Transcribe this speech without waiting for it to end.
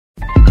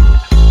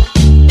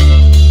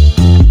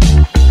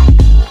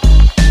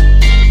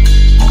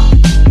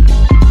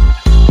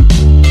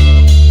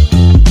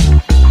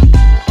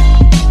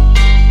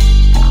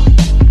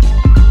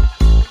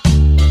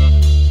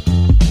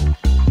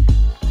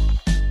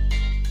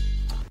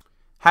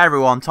Hey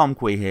everyone, Tom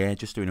Quee here,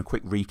 just doing a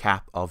quick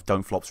recap of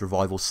Don't Flop's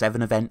Revival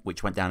 7 event,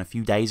 which went down a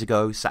few days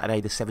ago, Saturday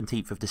the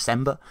 17th of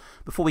December.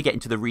 Before we get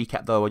into the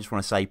recap though, I just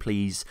want to say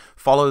please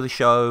follow the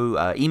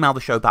show, email the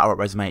show,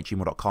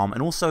 battlerapresume@gmail.com,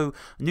 and also,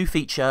 a new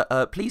feature,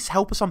 please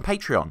help us on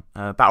Patreon.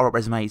 Battle Rap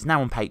Resume is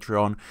now on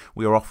Patreon.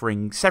 We are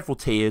offering several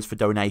tiers for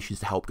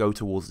donations to help go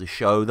towards the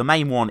show. The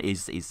main one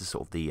is the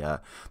sort of the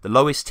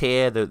lowest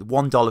tier, the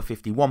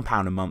 $1.50,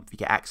 £1 a month. You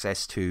get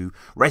access to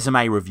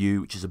Resume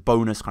Review, which is a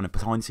bonus kind of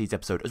behind the scenes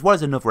episode, as well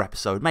as another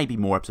episode, maybe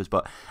more episodes,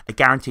 but a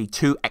guaranteed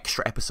 2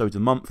 extra episodes a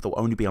month that will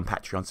only be on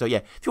Patreon. So yeah,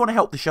 if you want to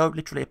help the show,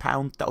 literally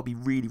 £1, that would be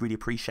really, really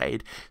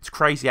appreciated. It's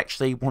crazy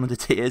actually. One of the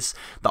tiers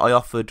that I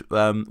offered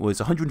was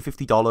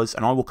 $150,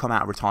 and I will come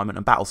out of retirement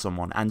and battle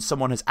someone, and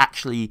someone has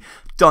actually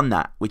done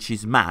that, which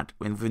is mad,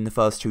 within the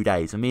first 2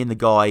 days. And me and the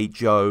guy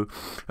Joe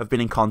have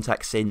been in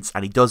contact since,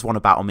 and he does want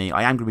to battle me.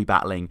 I am going to be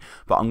battling,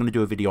 but I'm going to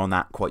do a video on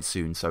that quite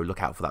soon, so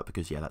look out for that,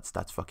 because yeah,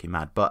 that's fucking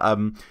mad. But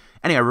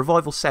anyway,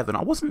 Revival 7,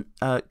 I wasn't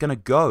going to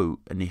go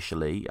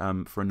initially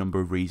for a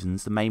number of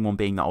reasons. The main one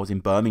being that I was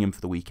in Birmingham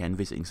for the weekend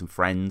visiting some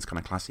friends, kind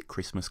of classic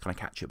Christmas kind of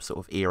catch-up sort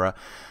of era.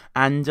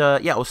 And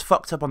yeah, I was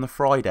fucked up on the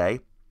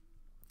Friday,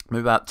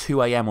 maybe about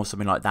 2 AM or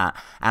something like that,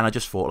 and I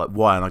just thought, like,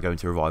 why am I going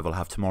to Revival? I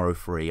have tomorrow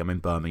free. I'm in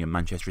Birmingham.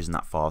 Manchester isn't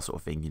that far, sort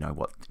of thing. You know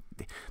what?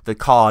 The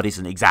card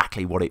isn't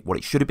exactly what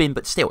it should have been,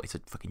 but still, it's a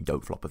fucking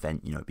Don't Flop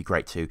event. You know, it'd be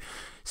great to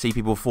see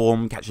people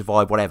perform, catch the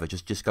vibe, whatever.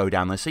 Just go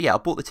down there. So yeah, I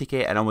bought the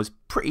ticket, and I was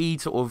pretty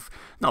sort of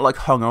not like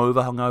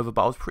hungover,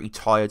 but I was pretty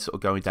tired, sort of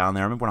going down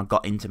there. I remember when I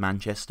got into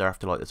Manchester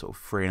after like the sort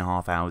of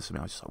 3.5 hours. I mean,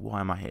 I was just like, why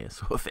am I here,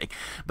 sort of thing.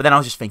 But then I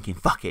was just thinking,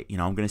 fuck it, you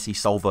know, I'm going to see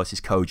Soul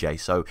versus Koj,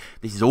 so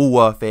this is all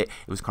worth it.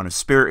 It was kind of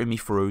spiriting me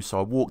through. So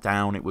I walked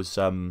down. It was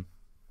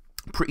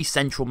pretty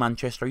central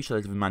Manchester. I used to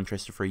live in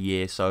Manchester for a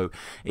year, so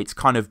it's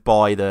kind of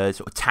by the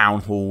sort of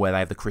town hall where they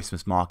have the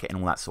Christmas market and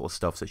all that sort of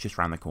stuff, so it's just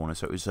around the corner.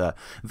 So it was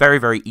very,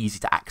 very easy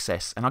to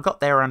access, and I got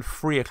there around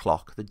 3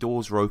 o'clock. The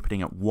doors were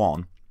opening at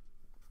 1.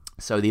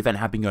 So the event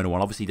had been going on.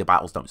 Obviously, the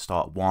battles don't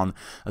start at 1,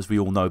 as we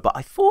all know. But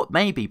I thought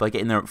maybe by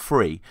getting there at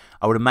 3,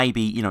 I would have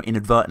maybe, you know,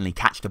 inadvertently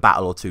catched a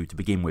battle or two to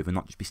begin with and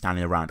not just be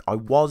standing around. I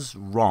was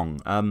wrong.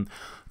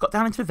 Got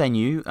down into the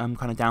venue,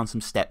 kind of down some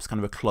steps, kind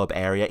of a club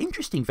area.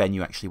 Interesting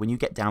venue, actually. When you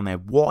get down there,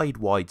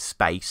 wide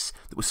space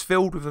that was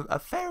filled with a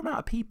fair amount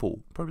of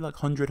people. Probably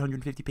like 100,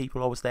 150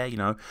 people I was there, you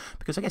know.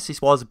 Because I guess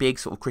this was a big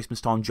sort of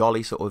Christmas time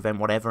jolly sort of event,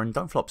 whatever. And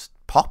Don't Flop's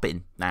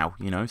popping now,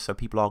 you know. So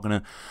people are going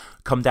to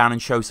come down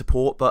and show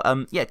support. But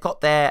yeah,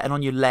 got there, and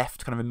on your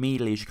left, kind of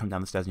immediately as you come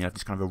down the stairs, you have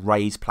this kind of a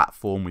raised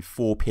platform with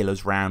 4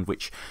 pillars round,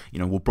 which, you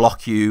know, will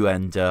block you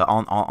and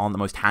aren't the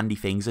most handy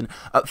things. And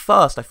at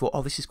first I thought,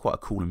 oh, this is quite a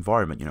cool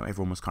environment, you know,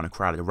 everyone was kind of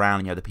crowded around,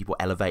 and you had the people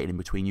elevated in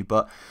between you.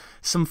 But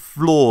some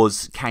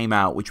flaws came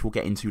out, which we'll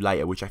get into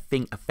later, which I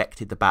think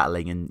affected the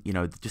battling, and, you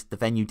know, just the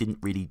venue didn't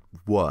really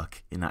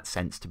work in that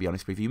sense, to be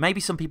honest with you. Maybe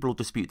some people will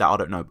dispute that, I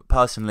don't know, but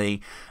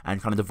personally,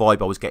 and kind of the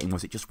vibe I was getting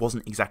was it just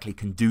wasn't exactly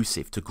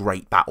conducive to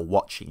great battle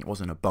watching. It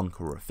wasn't a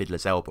bunker or a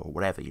fiddler's elbow or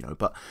whatever, you know.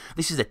 But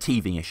this is a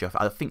teething issue.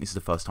 I think this is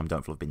the first time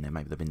Don't Flop have been there.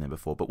 Maybe they've been there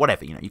before, but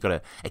whatever, you know. You've got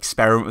to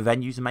experiment with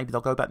venues, and maybe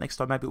they'll go back next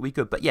time. Maybe it'll be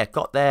good. But yeah,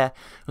 got there.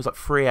 It was like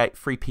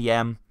 3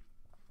 p.m.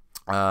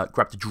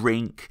 Grabbed a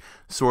drink,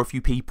 saw a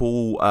few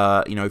people,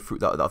 you know,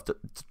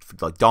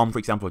 like Dom, for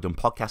example, I've done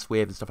podcasts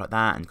with and stuff like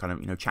that, and kind of,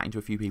 you know, chatting to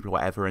a few people or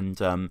whatever.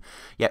 And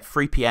yeah,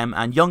 3 p.m.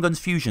 and Young Guns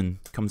Fusion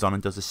comes on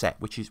and does a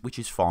set, which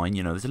is fine.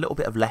 You know, there's a little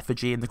bit of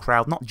lethargy in the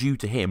crowd, not due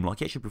to him. Like,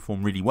 he actually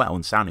performed really well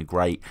and sounded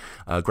great,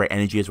 great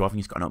energy as well. I think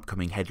he's got an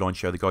upcoming headline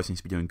show. The guy seems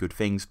to be doing good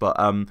things. But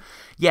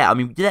yeah, I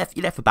mean, you're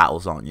there for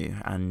battles, aren't you?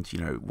 And, you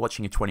know,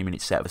 watching a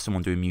 20-minute set of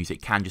someone doing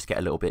music can just get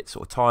a little bit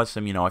sort of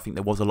tiresome. You know, I think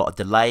there was a lot of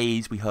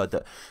delays. We heard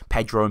that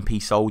Pedro and P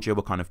Soldier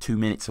were kind of 2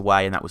 minutes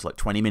away, and that was like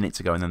 20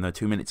 minutes ago, and then they're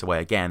 2 minutes away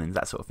again, and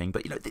that sort of thing.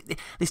 But, you know,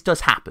 this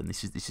does happen.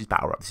 This is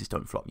battle rap. This is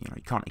Don't Flop. You know,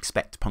 you can't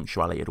expect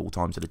punctuality at all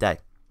times of the day.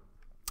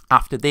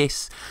 After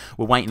this,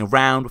 we're waiting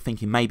around, we're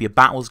thinking maybe a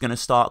battle's going to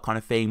start, kind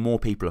of thing. More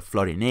people are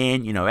flooding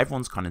in, you know,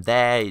 everyone's kind of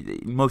there.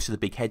 Most of the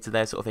big heads are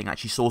there, sort of thing. I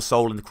actually saw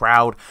Soul in the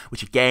crowd,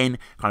 which again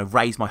kind of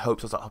raised my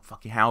hopes. I was like, oh,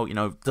 fucking hell, you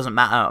know, doesn't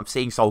matter. I'm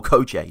seeing Soul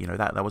Koj, you know,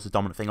 that was a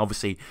dominant thing.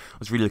 Obviously, I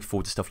was really looking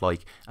forward to stuff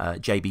like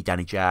JB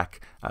Danny Jack,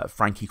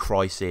 Frankie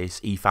Crisis,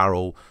 E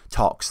Farrell,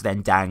 Tox,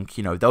 then Dank.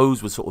 You know,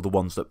 those were sort of the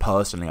ones that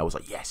personally I was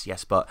like,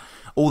 yes, but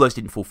all those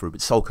didn't fall through.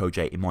 But Soul Koj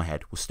in my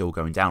head was still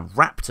going down.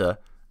 Raptor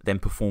then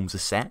performs a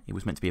set. It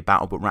was meant to be a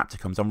battle, but Raptor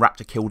comes on.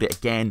 Raptor killed it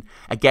again.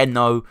 Again,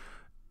 though,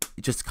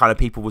 just kind of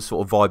people were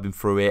sort of vibing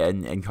through it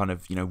and kind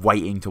of, you know,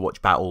 waiting to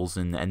watch battles,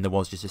 and there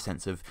was just a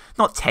sense of,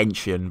 not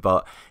tension,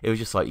 but it was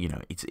just like, you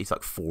know, it's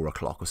like 4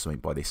 o'clock or something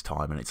by this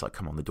time, and it's like,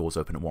 come on, the doors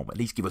open at 1, but at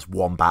least give us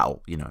one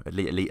battle, you know, at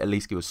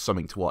least give us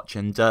something to watch.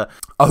 And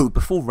oh,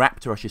 before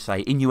Raptor, I should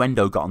say,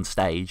 Innuendo got on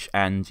stage,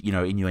 and, you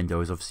know, Innuendo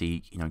is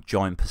obviously, you know,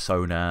 giant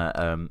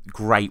persona,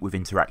 great with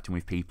interacting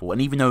with people,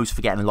 and even though he was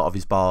forgetting a lot of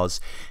his bars,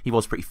 he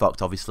was pretty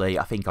fucked, obviously.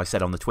 I think I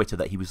said on the Twitter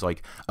that he was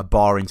like a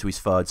bar into his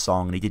 3rd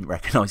song, and he didn't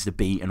recognise the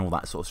beat and all all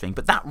that sort of thing.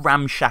 But that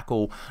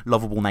ramshackle,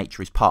 lovable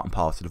nature is part and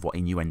parcel of what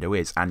Innuendo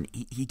is, and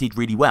he did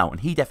really well, and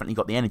he definitely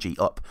got the energy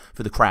up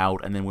for the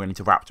crowd, and then we went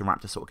into Raptor, and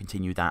Raptor sort of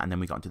continued that, and then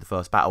we got into the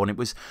first battle, and it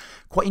was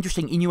quite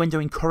interesting. Innuendo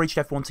encouraged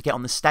everyone to get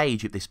on the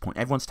stage at this point,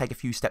 everyone to take a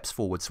few steps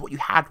forward. So what you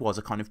had was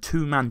a kind of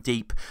two-man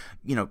deep,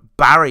 you know,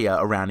 barrier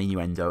around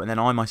Innuendo, and then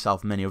I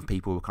myself and many other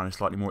people were kind of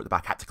slightly more at the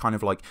back, had to kind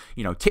of like,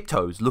 you know,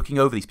 tiptoes, looking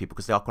over these people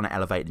because they are kind of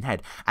elevated in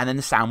head, and then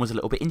the sound was a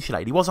little bit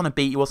insulated. He was on a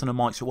beat, he was on a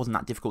mic, so it wasn't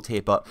that difficult to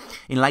hear, but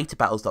in later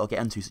battles that I'll get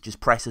into, such as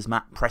Press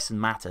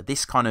and Matter,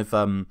 this kind of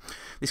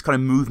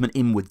movement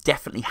inward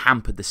definitely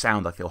hampered the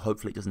sound, I feel.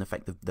 Hopefully it doesn't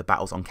affect the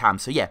battles on cam.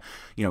 So yeah,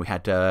 you know, we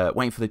had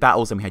waiting for the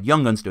battles, then we had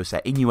Young Guns do a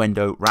set,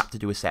 Innuendo, Raptor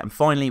do a set, and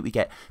finally we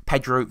get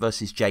Pedro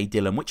versus Jay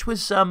Dillon, which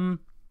was I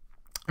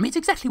mean, it's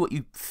exactly what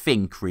you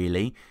think,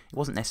 really. It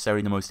wasn't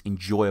necessarily the most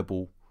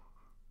enjoyable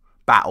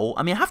battle.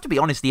 I mean, I have to be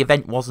honest, the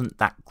event wasn't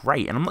that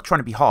great, and I'm not trying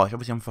to be harsh.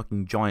 Obviously, I'm a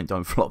fucking giant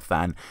Don't Flop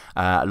fan.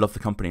 I love the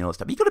company and all that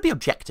stuff, but you got to be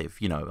objective,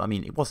 you know. I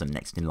mean, it wasn't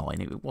next in line.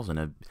 It wasn't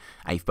a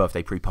 8th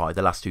birthday pre-party.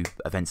 The last two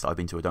events that I've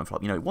been to a Don't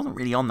Flop, you know, it wasn't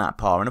really on that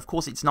par, and of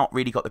course, it's not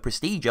really got the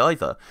prestige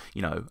either,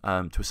 you know,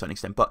 to a certain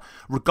extent. But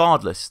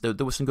regardless, there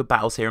were some good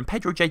battles here, and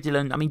Pedro J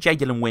Dillon. I mean, J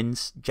Dillon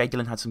wins. J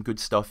Dillon had some good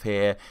stuff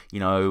here, you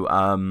know,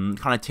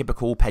 kind of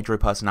typical Pedro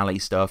personality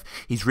stuff.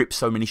 He's ripped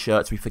so many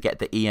shirts, we forget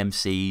the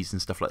EMCs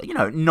and stuff like that. You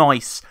know,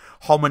 nice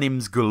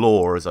homonyms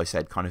galore, as I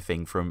said, kind of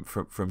thing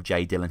from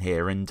Jay Dillon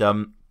here. And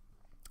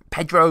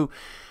Pedro,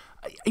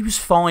 he was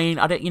fine.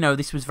 I don't, you know,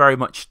 this was very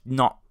much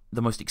not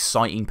the most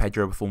exciting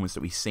Pedro performance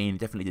that we've seen. It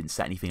definitely didn't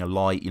set anything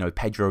alight. You know,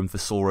 Pedro and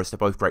Thesaurus, they're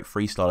both great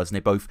freestylers, and they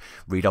both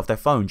read off their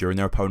phone during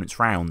their opponent's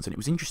rounds. And it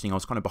was interesting, I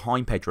was kind of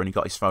behind Pedro, and he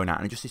got his phone out,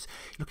 and just this,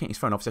 looking at his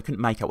phone, obviously I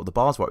couldn't make out what the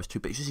bars were, it was too,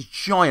 but it's just this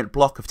giant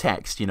block of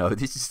text, you know,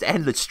 this is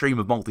endless stream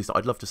of multis that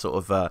I'd love to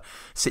sort of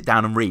sit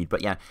down and read.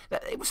 But yeah,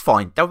 it was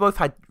fine. They both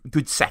had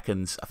good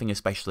seconds, I think,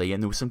 especially,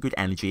 and there was some good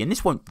energy, and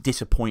this won't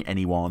disappoint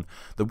anyone.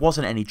 There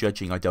wasn't any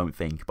judging, I don't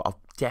think, but I've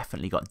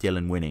definitely got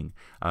Dillon winning.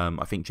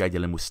 I think Jay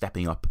Dillon was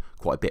stepping up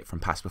quite a bit from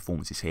past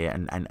performances here,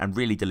 and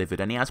really delivered,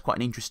 and he has quite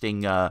an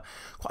interesting,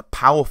 quite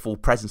powerful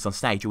presence on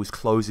stage. He always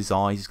closes his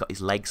eyes, he's got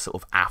his legs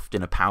sort of aft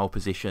in a power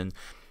position.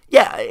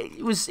 Yeah,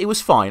 it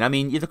was fine. I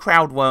mean, the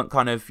crowd weren't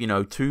kind of, you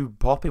know, too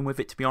popping with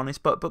it, to be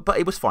honest, but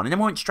it was fun. And then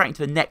we went straight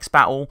into the next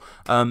battle,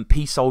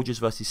 Peace Soldiers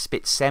versus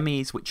Spit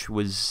Semis, which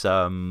was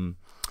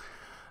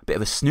a bit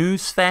of a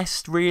snooze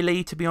fest,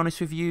 really, to be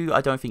honest with you.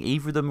 I don't think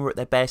either of them were at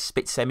their best.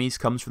 Spit Semis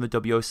comes from the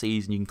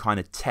WOCs, and you can kind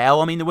of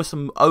tell. I mean, there were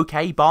some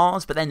okay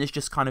bars, but then there's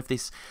just kind of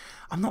this,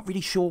 I'm not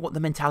really sure what the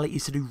mentality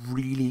is to do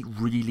really,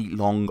 really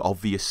long,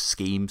 obvious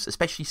schemes,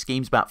 especially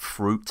schemes about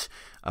fruit,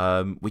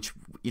 which,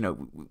 you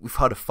know, we've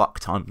heard a fuck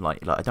ton.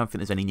 Like I don't think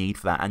there's any need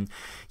for that. And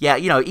yeah,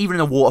 you know, even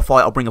in a water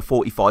fight, I'll bring a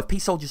 45.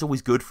 Peace Soldier's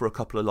always good for a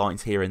couple of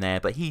lines here and there,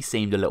 but he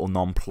seemed a little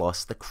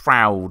nonplussed. The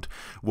crowd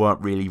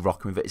weren't really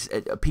rocking with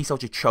it. Peace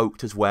Soldier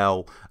choked as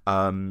well.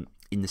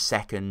 In the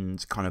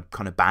second, kind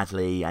of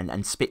badly,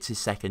 and Spitz's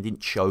second didn't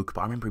choke,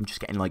 but I remember him just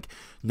getting like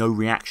no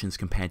reactions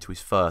compared to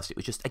his first. It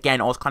was just, again,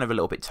 I was kind of a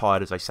little bit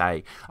tired, as I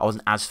say. I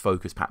wasn't as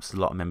focused perhaps as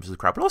a lot of members of the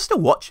crowd, but I was still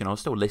watching, I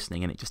was still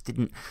listening, and it just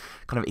didn't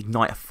kind of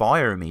ignite a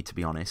fire in me, to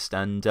be honest.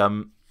 And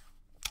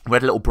we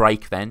had a little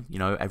break then, you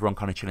know, everyone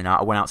kind of chilling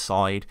out. I went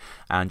outside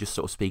and just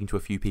sort of speaking to a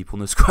few people,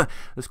 and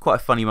there's quite a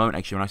funny moment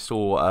actually when I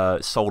saw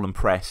Soul and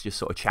Press just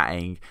sort of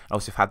chatting. I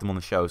also had them on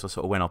the show, so I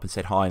sort of went up and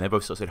said hi, and they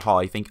both sort of said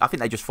hi. I think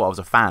they just thought I was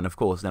a fan, of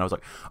course, and then I was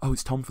like, oh,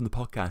 it's Tom from the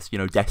podcast, you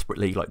know,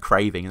 desperately like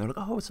craving, and they're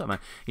like, oh, what's up, man?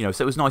 You know,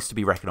 so it was nice to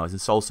be recognised,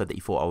 and Soul said that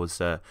he thought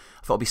I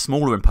thought I'd be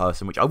smaller in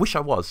person, which I wish I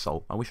was,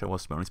 Soul. I wish I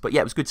was, to be honest. But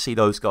yeah, it was good to see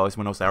those guys.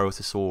 When I was there, I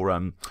also saw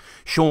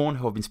Sean,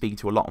 who I've been speaking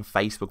to a lot on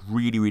Facebook,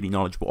 really, really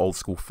knowledgeable old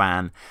school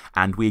fan,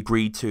 and we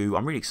agreed to,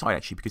 I'm really excited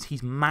actually, because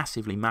he's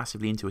massively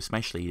into,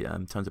 especially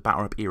in terms of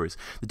battle rap eras,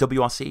 the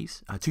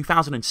WRCs,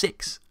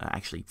 2006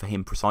 actually for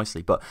him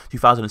precisely, but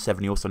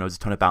 2007 he also knows a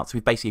ton about. So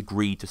we've basically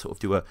agreed to sort of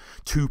do a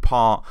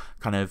 2-part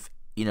kind of,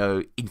 you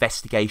know,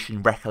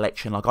 investigation,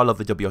 recollection. Like, I love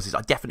the WRCs.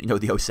 I definitely know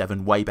the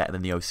 07 way better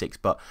than the 06,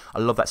 but I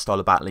love that style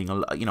of battling.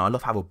 You know, I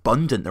love how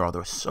abundant there are.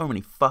 There are so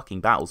many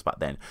fucking battles back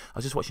then. I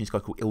was just watching this guy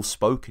called Ill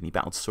Spoken. He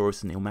battled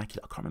Saurus and the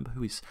Immaculate. I can't remember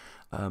who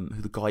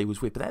the guy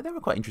was with, but they were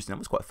quite interesting. That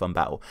was quite a fun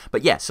battle.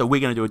 But yeah, so we're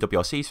going to do a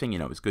WRCs thing. You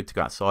know, it was good to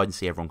go outside and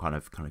see everyone kind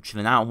of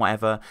chilling out and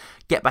whatever.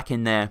 Get back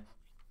in there.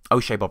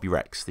 O'Shea Bobby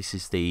Rex. This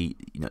is the,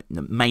 you know,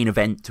 the main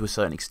event to a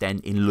certain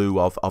extent in lieu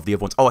of the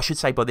other ones. Oh, I should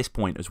say by this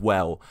point as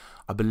well,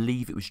 I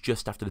believe it was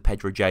just after the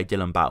Pedro J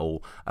Dillon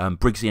battle,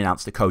 Briggsy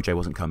announced that Koj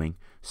wasn't coming.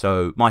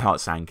 So my heart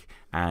sank,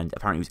 and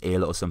apparently he was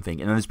ill or something.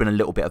 And then there's been a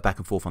little bit of back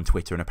and forth on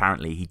Twitter, and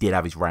apparently he did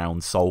have his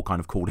round. Soul kind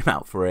of called him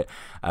out for it.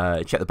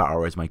 Check the Battle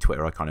Resume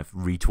Twitter. I kind of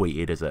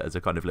retweeted as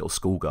a kind of little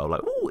schoolgirl,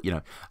 like, ooh, you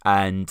know.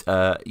 And,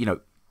 you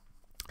know,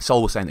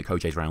 Sol was saying that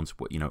Koje's rounds,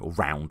 or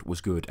round was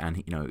good,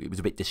 and it was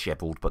a bit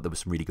dishevelled, but there was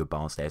some really good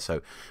bars there.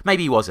 So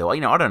maybe he was ill.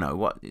 I don't know.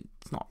 What?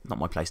 It's not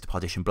my place to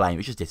partition blame.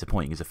 It's just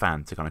disappointing as a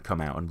fan to kind of come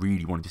out and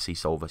really wanted to see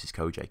Sol versus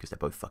Koje because they're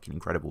both fucking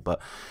incredible.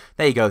 But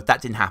there you go.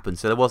 That didn't happen.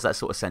 So there was that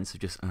sort of sense of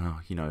just,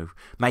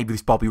 maybe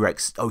this Bobby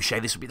Rex O'Shea,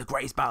 this will be the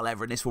greatest battle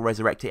ever, and this will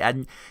resurrect it.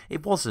 And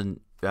it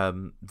wasn't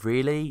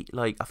really.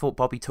 Like, I thought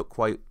Bobby took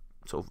quite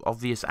sort of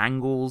obvious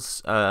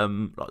angles,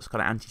 like kind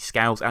of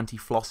anti-Scouts,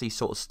 anti-Flossy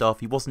sort of stuff.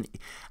 He wasn't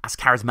as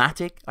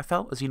charismatic, I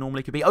felt, as he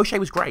normally could be. O'Shea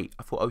was great.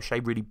 I thought O'Shea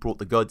really brought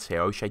the goods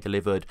here. O'Shea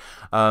delivered.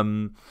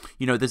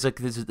 There's a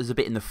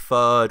bit in the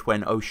third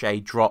when O'Shea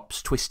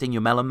drops Twisting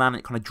Your Melon Man.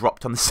 It kind of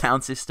dropped on the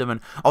sound system, and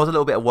I was a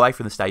little bit away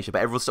from the stage,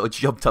 but everyone sort of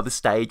jumped on the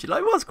stage. It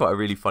was quite a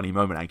really funny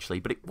moment,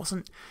 actually, but it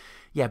wasn't.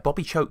 Yeah,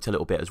 Bobby choked a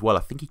little bit as well.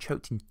 I think he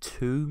choked in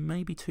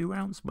maybe two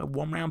rounds,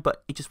 one round,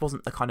 but it just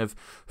wasn't the kind of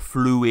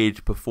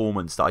fluid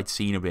performance that I'd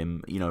seen of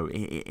him,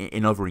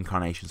 in other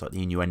incarnations, like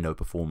the Innuendo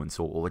performance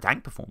or the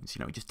Dank performance.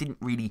 It just didn't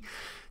really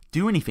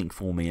do anything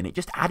for me, and it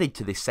just added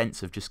to this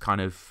sense of just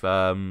kind of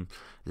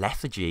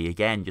lethargy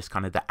again, just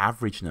kind of the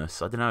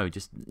averageness. I don't know,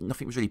 just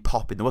nothing was really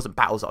popping. There wasn't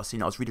battles that I've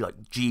seen that I was really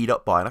like G'd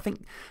up by, and I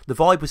think the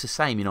vibe was the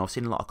same. I've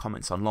seen a lot of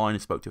comments online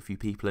and spoke to a few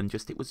people, and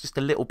it was just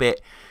a little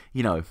bit,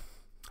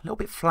 a little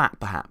bit flat,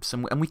 perhaps.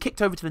 And we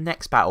kicked over to the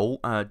next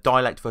battle,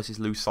 Dialect versus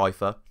Lou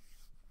Cypher,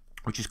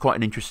 which is quite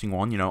an interesting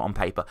one, on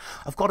paper.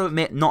 I've got to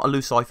admit, not a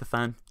Lou Cypher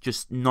fan.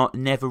 Just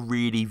never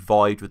really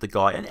vibed with the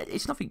guy. And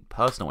it's nothing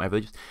personal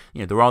ever. Just,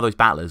 there are those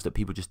battlers that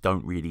people just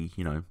don't really,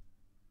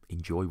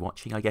 enjoy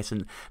watching, I guess.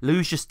 And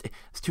Lou's just,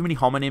 there's too many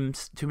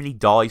homonyms, too many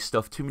die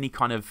stuff, too many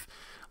kind of,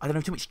 I don't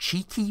know, too much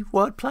cheeky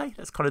wordplay.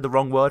 That's kind of the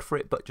wrong word for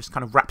it, but just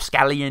kind of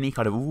rapscallion-y,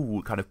 kind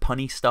of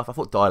punny stuff. I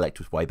thought Dialect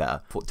was way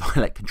better. I thought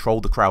Dialect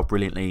controlled the crowd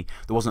brilliantly.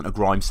 There wasn't a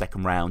grime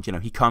second round.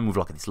 He came with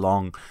like this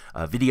long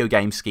video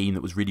game scheme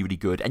that was really, really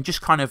good, and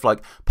just kind of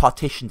like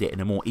partitioned it in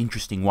a more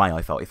interesting way,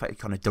 I felt. It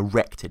kind of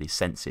directed his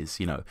senses,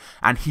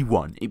 and he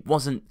won. It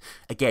wasn't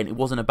a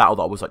battle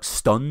that I was like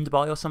stunned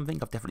by or something.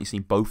 I've definitely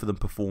seen both of them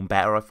perform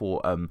better. I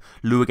thought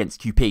Lou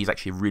against QP is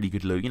actually a really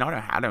good Lou.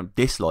 I don't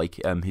dislike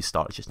his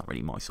style. It's just not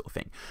really my sort of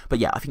thing. But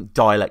yeah, I think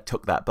Dialect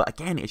took that. But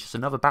again, it's just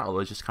another battle.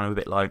 It's just kind of a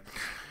bit like,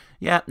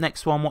 yeah,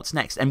 next one, what's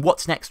next? And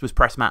what's next was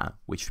Press Matter,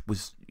 which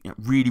was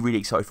really, really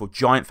excited for.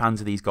 Giant fans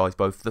of these guys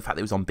both. The fact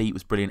that it was on beat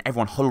was brilliant.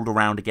 Everyone huddled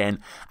around again,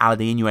 out of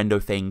the Innuendo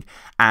thing.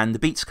 And the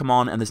beats come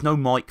on, and there's no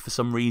mic for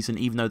some reason,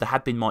 even though there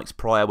had been mics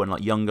prior when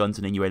like Young Guns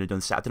and Innuendo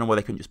done set. I don't know why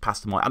they couldn't just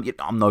pass the mic.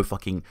 I'm no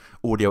fucking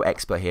audio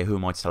expert here. Who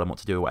am I to tell them what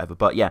to do or whatever?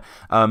 But yeah,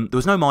 there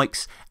was no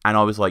mics, and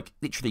I was like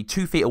literally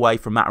 2 feet away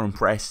from Matter and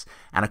Press,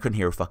 and I couldn't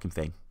hear a fucking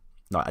thing.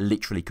 Like, I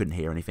literally couldn't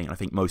hear anything. I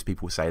think most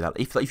people say that.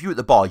 If you were at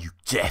the bar, you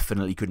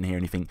definitely couldn't hear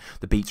anything.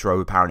 The beats were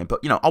overpowering.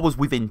 But, I was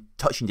within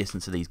touching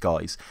distance of these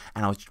guys,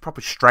 and I was proper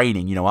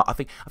straining. I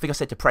think I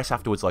said to Press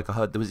afterwards, like, I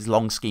heard there was this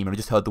long scheme, and I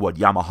just heard the word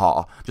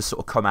Yamaha just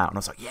sort of come out, and I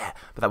was like, yeah.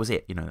 But that was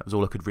it. That was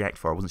all I could react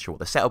for. I wasn't sure what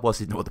the setup was,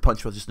 didn't know what the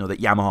punch was, just know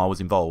that Yamaha was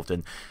involved.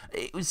 And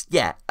it was,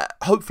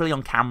 hopefully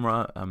on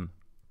camera,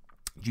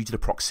 due to the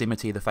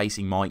proximity of the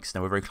facing mics, they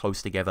were very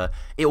close together.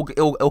 It'll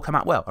come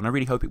out well, and I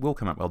really hope it will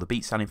come out well. The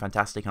beats sounding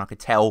fantastic, and I could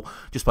tell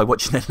just by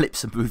watching their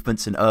lips and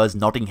movements and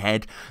nodding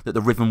head that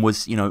the rhythm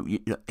was,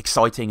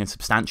 exciting and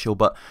substantial.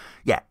 But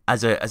yeah,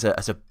 as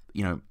a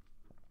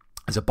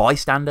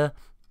bystander,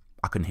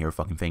 I couldn't hear a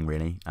fucking thing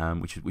really,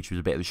 which was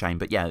a bit of a shame.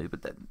 But yeah,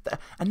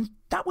 and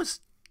that was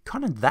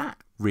kind of that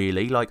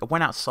really. Like, I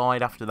went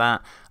outside after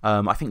that.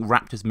 I think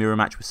Raptors mirror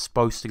match was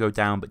supposed to go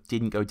down, but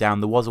didn't go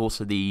down. There was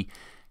also the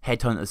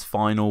Headhunters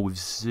final with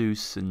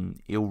Zeus and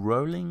Il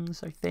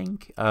Rollings, I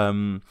think,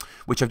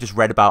 which I've just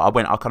read about.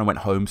 I kind of went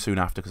home soon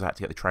after because I had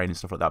to get the train and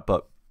stuff like that.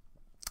 But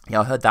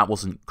yeah, I heard that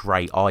wasn't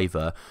great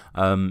either.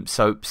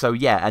 So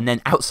yeah, and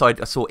then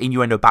outside I saw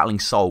Innuendo battling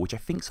Soul, which I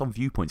think's on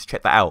Viewpoints.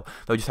 Check that out.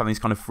 They were just having this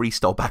kind of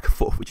freestyle back and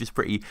forth, which is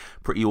pretty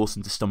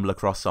awesome to stumble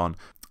across on.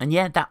 And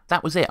yeah,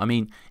 that was it. I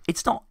mean,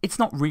 it's not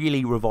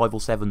really Revival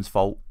 7's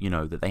fault,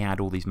 that they had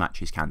all these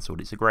matches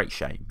cancelled. It's a great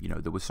shame.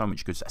 There was so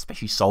much good,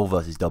 especially Soul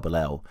versus Double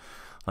L.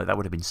 Like, that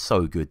would have been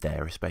so good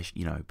there,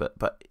 especially,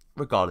 but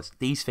regardless,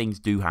 these things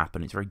do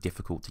happen. It's very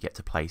difficult to get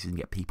to places and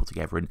get people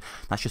together, and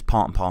that's just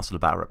part and parcel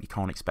of battle rap. You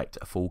can't expect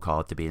a full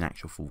card to be an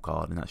actual full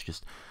card, and that's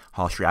just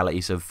harsh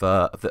realities of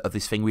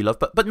this thing we love.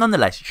 But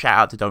nonetheless, shout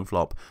out to Don't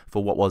Flop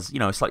for what was,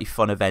 a slightly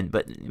fun event,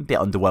 but a bit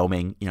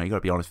underwhelming. You got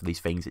to be honest with these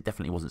things. It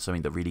definitely wasn't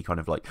something that really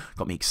kind of like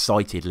got me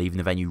excited leaving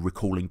the venue,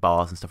 recalling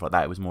bars and stuff like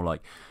that. It was more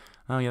like,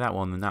 oh yeah, that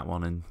one and that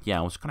one, and yeah,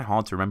 it was kind of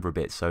hard to remember a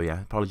bit, so yeah,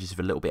 apologies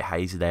for a little bit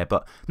hazy there,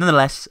 but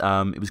nonetheless,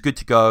 it was good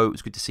to go. It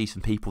was good to see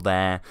some people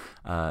there,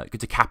 good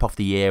to cap off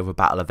the year of a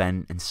battle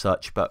event and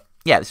such. But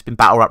yeah, it's been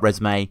Battle Rap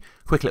Resume.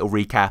 Quick little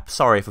recap.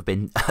 Sorry if I've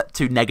been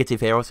too negative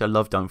here. Obviously, I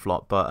love Don't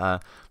Flop,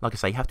 but like I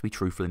say, you have to be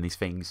truthful in these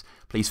things.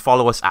 Please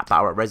follow us at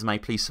Battle Rap Resume.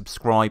 Please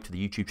subscribe to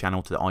the YouTube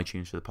channel, to the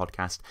iTunes, to the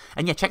podcast.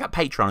 And yeah, check out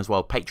Patreon as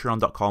well.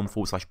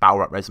 Patreon.com/Battle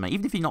Rap Resume.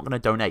 Even if you're not going to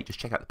donate, just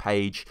check out the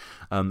page.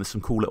 There's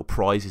some cool little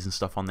prizes and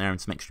stuff on there and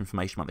some extra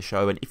information about the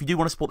show. And if you do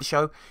want to support the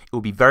show, it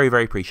will be very,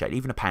 very appreciated.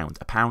 Even £1.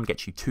 £1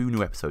 gets you 2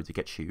 new episodes. It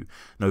gets you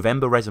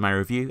November Resume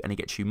Review, and it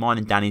gets you mine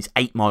and Danny's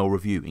 8 Mile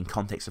Review in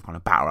context of kind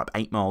of Battle Rap,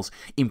 8 Mile's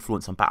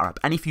influence on Battle Rap.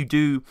 And if you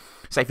do,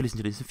 say if you listen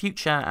to this in the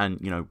future and,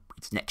 you know,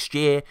 it's next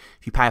year,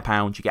 if you pay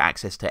 £1, you get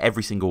access to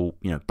every single,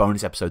 you know,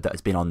 bonus episode that has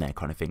been on there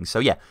kind of thing. So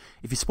yeah,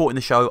 if you're supporting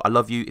the show, I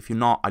love you. If you're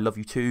not, I love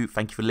you too.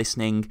 Thank you for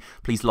listening.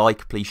 Please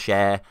like, please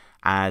share,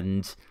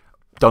 and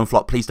Don't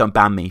Flop, please don't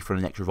ban me for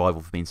the next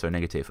revival for being so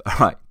negative. All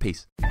right,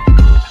 peace.